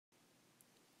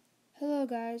Hello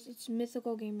guys, it's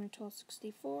Mythical Gamer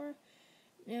 1264.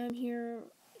 Now I'm here,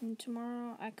 and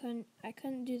tomorrow I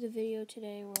couldn't do the video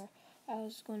today where I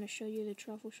was going to show you the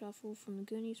Truffle Shuffle from the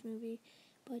Goonies movie,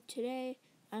 but tonight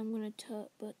I'm gonna tell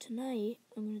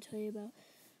you about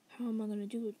how I'm gonna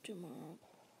do it tomorrow.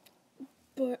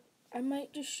 But I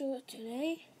might just show it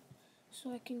today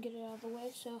so I can get it out of the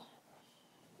way. So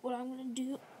what I'm gonna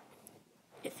do,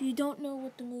 if you don't know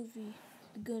what the movie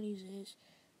The Goonies is,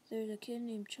 there's a kid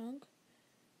named Chunk.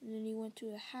 And then he went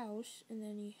to a house, and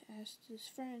then he asked his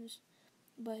friends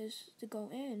to go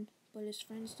in, but his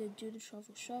friends did do the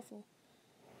Truffle Shuffle.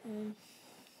 And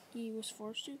he was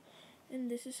forced to,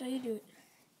 and this is how you do it.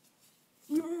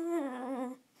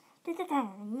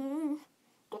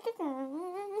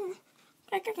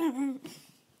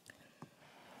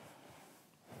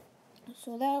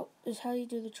 So that is how you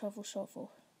do the Truffle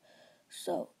Shuffle.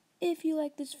 So, if you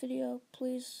like this video,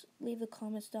 please leave the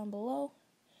comments down below.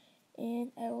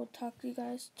 And I will talk to you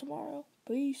guys tomorrow.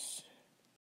 Peace.